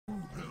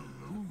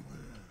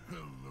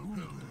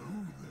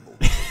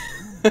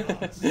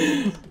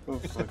Oh,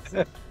 fuck's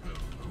sake.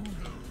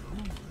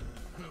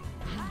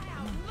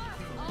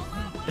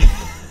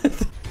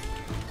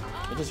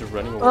 They're just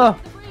running away. Oh.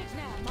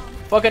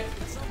 Fuck it!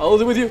 I'll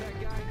hold it with you!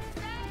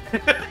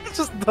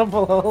 Just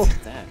double ult.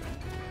 That.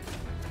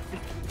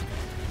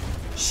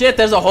 Shit,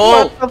 there's a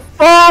hole! What the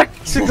fuck?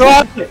 She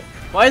got it.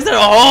 Why is there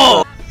a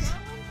hole?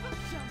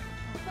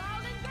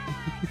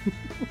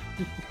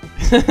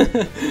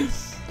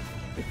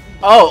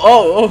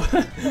 Oh.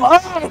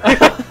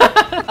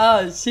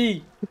 Ah,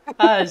 she.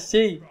 I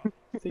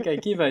think I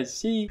give a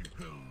she.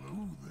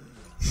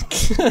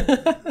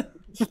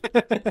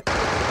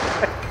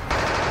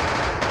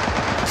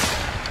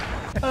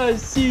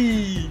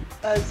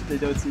 They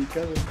don't see it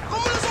coming.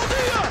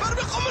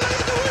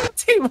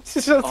 Team was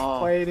just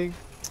fighting.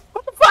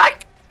 What the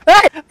fuck?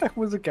 Hey! That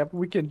was a cap.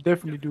 We can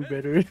definitely do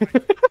better.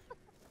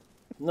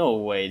 No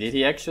way, did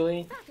he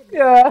actually?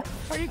 Yeah.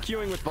 Are you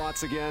queuing with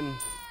bots again?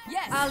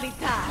 Yes.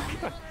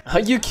 Are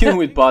you queuing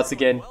with bots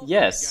again?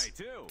 Yes.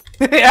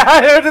 Yeah,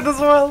 I heard it as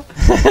well.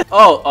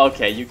 Oh,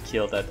 okay, you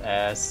killed that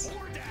ass.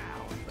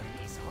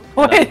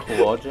 Wait,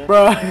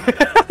 bro.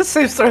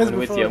 Same story as I'm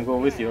before.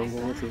 going with you.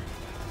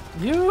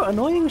 You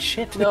annoying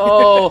shit.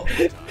 No.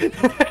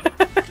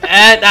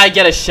 And I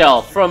get a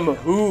shell. From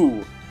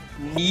who?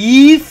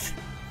 Neve?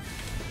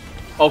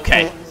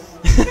 Okay.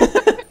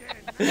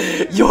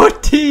 Your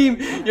team,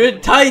 your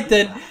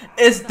Titan,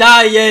 is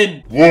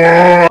dying.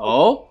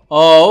 Oh.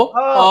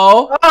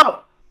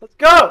 Let's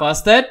go.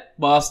 Bastard.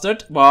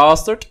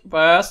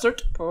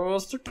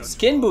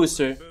 Skin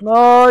booster.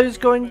 No, he's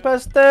going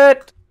past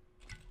it.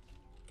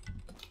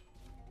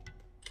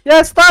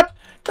 Yes, stop.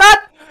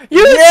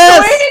 You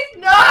sweet.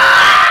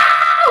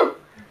 No!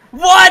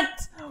 What?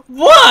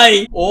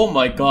 Why? Oh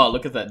my god,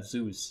 look at that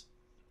Zeus.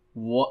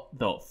 What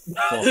the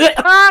fuck?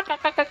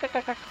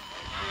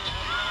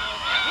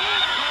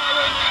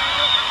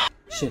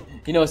 Shit,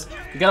 he knows.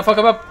 You gotta fuck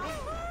him up.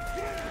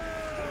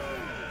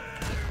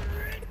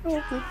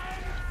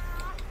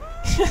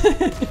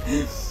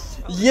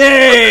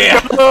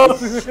 Yeah!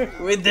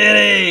 We did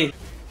it!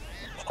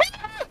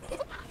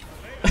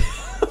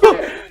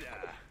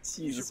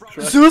 Jesus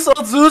Christ. Zeus,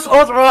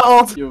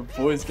 ult. Your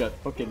voice got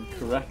fucking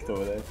cracked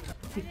over there.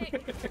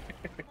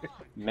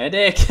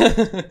 Medic!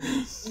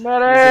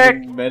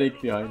 Medic!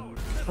 Medic behind me.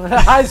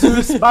 Hi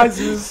Zeus, bye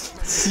Zeus.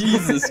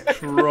 Jesus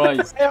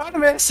Christ. Hey,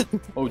 Artemis.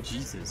 Oh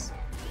Jesus.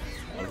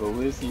 I'll go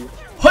with you.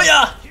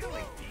 Hoya!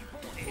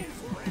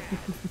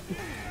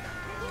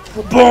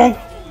 Boom!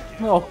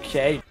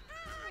 Okay.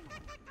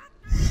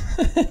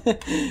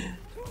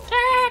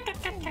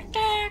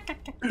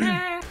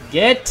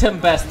 Get him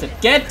bastard!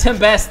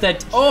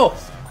 Oh!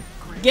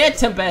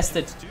 Get him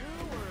bastard!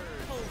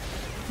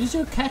 Use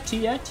your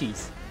catchy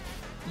yatties.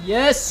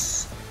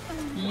 Yes!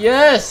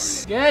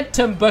 Get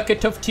him,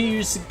 bucket of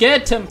tears!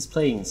 Get him! He's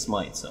playing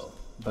Smite, so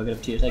bucket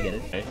of tears, I get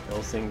it. Okay,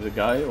 I'll sing the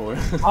guy or.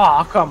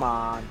 Oh, come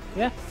on.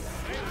 Yeah.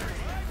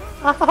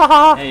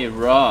 Hey,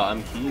 Raw,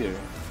 I'm here.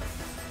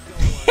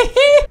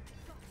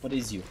 What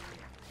is you?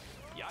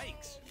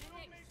 Yikes.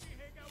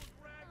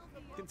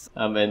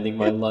 I'm ending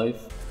my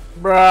life.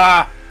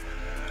 Bruh.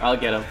 I'll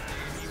get him.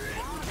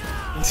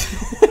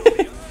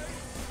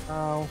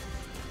 Oh.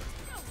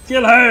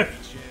 Kill her!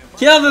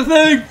 Kill the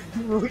thing!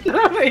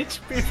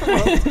 HP from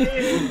our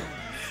team.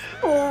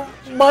 Oh,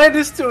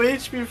 -2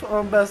 HP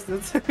from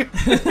bastards.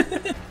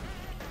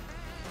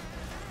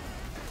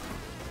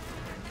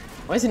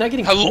 Why is he not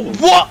getting Hello? pulled?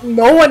 What?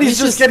 No one is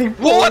just getting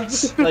pulled.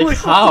 What? Like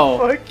how?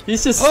 Fuck?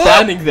 He's just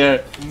standing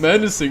there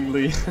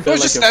menacingly. He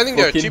was just standing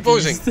there,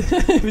 T-posing.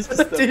 He was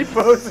just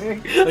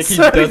T-posing. Like he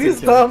Sorry, doesn't he's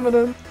care.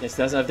 dominant. Yes,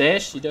 doesn't have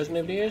dash. He doesn't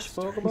have dash.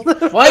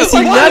 Pokemon. Why is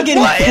he not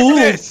getting What is pulled?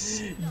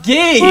 this?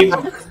 Game.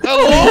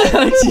 Hello?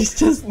 Like he's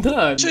just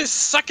not. She's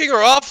sucking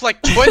her off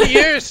like 20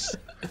 years.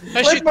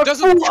 And she Like my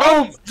doesn't full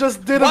come. ult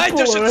just didn't Why pull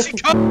doesn't her. she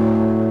come?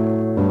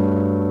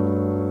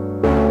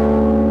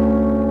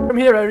 Come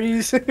here,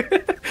 Aries.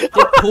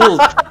 Get pulled.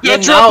 Yeah, Your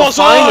now triple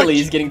finally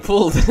suck! he's getting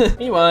pulled.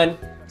 He won.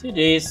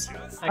 GG's.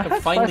 I can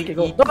finally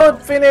eat.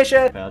 Don't finish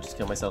it. Okay, I'll just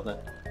kill myself now.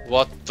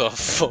 What the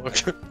fuck?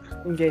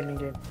 In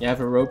game. You have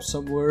a rope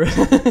somewhere?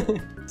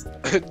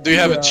 Do you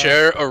have a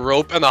chair, a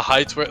rope, and a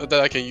height that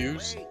I can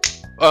use?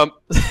 What?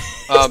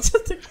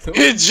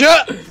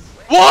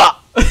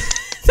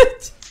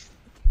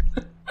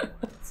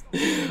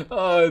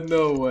 Oh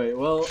no way.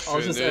 Well, I'll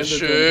just end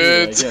Finish it,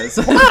 it.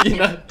 then, I guess. You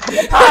know?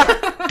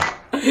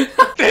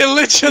 They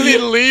literally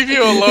leave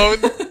you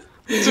alone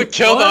to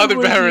kill the Why other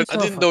would you Baron. I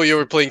suffer? didn't know you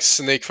were playing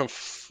Snake from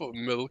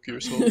Metal Gear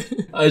Solid.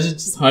 I should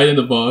just hide in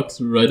the box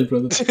right in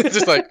front of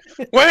Just like,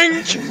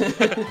 wink!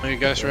 Are you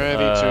guys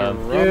ready to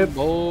Yep.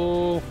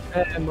 rumble?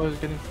 And was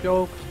getting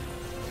choked.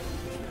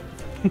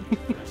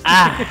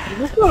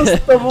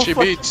 She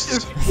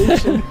beats.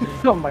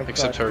 Oh my god.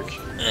 Except Herc.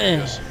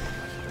 Yes.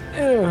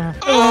 Ugh.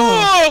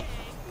 Oh!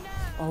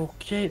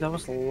 Okay, that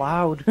was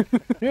loud.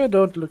 Yeah,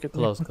 don't look at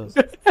me. Close.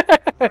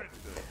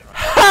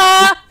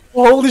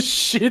 Holy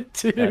shit,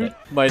 dude.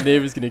 My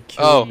neighbor's gonna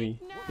kill Oh. me.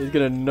 He's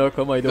gonna knock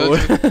on my door.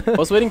 I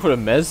was waiting for a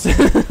mess.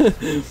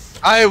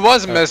 I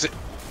was messy.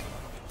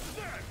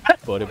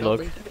 Body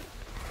block.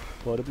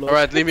 Body block.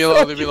 Alright, leave me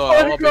alone, leave me alone.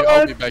 I'll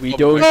be back. We I'll be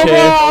don't back.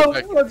 care. I'll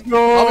be back. Let's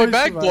go. I'll be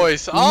back,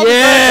 boys. I'll be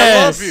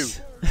back. I love you.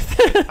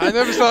 Yes! I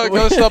never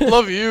gonna stop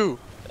loving you.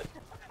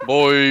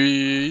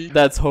 Boy.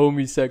 That's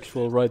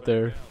homosexual right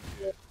there.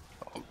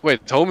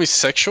 Wait,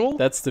 homosexual?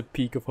 That's the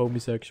peak of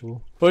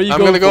homosexual. What are you I'm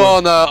going gonna go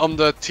for? on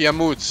the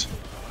Tiamuts.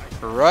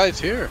 Right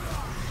here.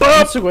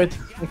 That's good.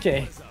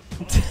 Okay.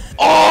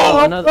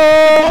 Oh!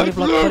 Another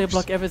body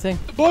block everything.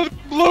 But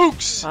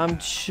blokes! I'm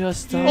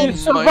just Oh my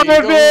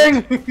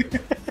Surviving! Did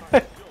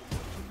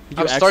you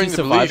I'm actually starting to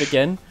survive believe.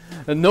 again?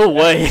 No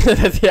way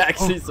that he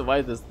actually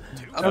survived this.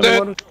 I'm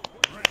dead.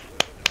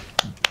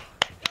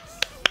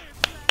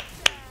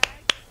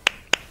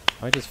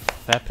 Why just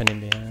fapping in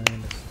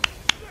behind?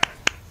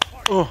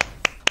 Oh.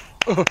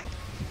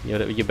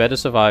 You better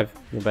survive.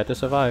 You better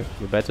survive.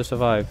 You better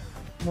survive.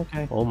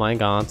 Okay. Oh my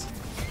god.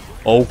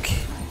 Okay.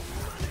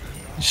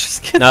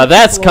 Just get Now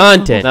that's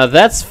content. Now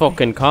that's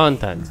fucking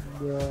content.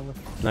 Yeah.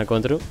 Not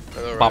going through.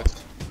 Alright. Pop.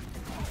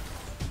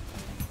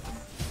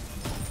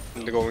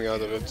 I'm going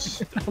out of it.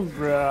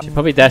 Bruh. She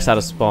probably dashed out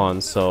of spawn,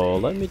 so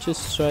let me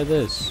just try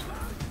this.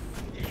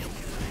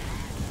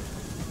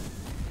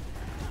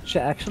 She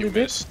actually You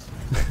did? missed.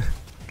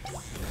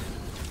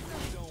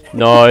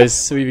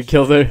 Nice. We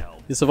killed her.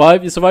 You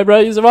survived. You survived,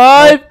 right? You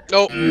survived.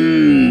 No.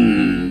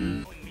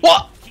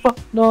 What? Oh,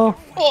 no.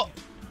 What?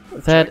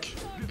 That.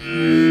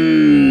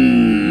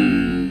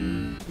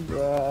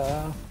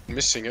 Bruh.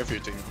 Missing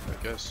everything,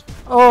 I guess.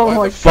 Oh Why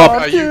my the fuck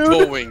god, are you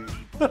dude. going?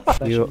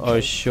 You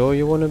are sure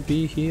you wanna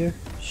be here?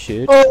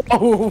 Shit.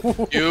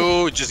 Oh.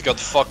 You just got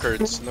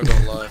fuckered, not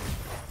gonna lie.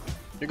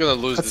 You're gonna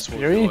lose That's this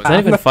scary. one. It's not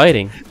even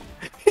fighting.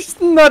 He's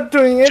not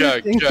doing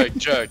Jack, anything.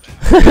 Jack.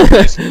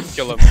 Please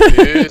kill him.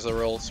 He's a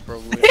rolls,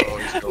 probably. Oh,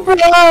 he's going.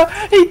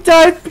 Bruh, he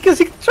died because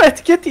he tried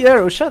to get the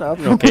arrow. Shut up.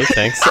 Okay,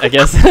 thanks. I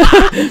guess.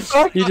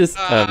 You just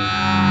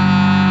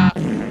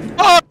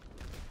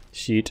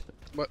Sheet.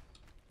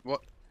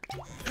 What?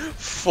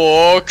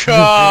 Fuck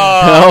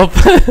off!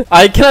 Help!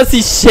 I cannot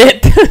see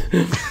shit.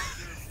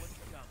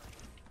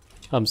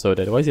 I'm so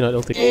dead. Why is he not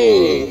ulting?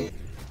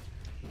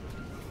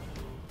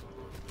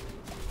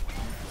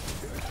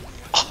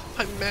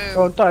 Man,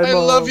 Don't die, I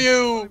Mo. love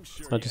you!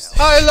 Not just.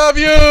 I love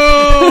you!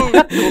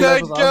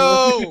 Thank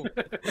you!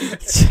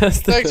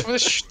 Just Thanks for the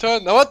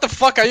turn. Now what the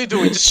fuck are you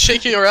doing? Just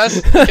shaking your ass?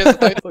 Against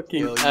the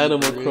fucking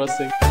Animal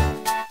Crossing.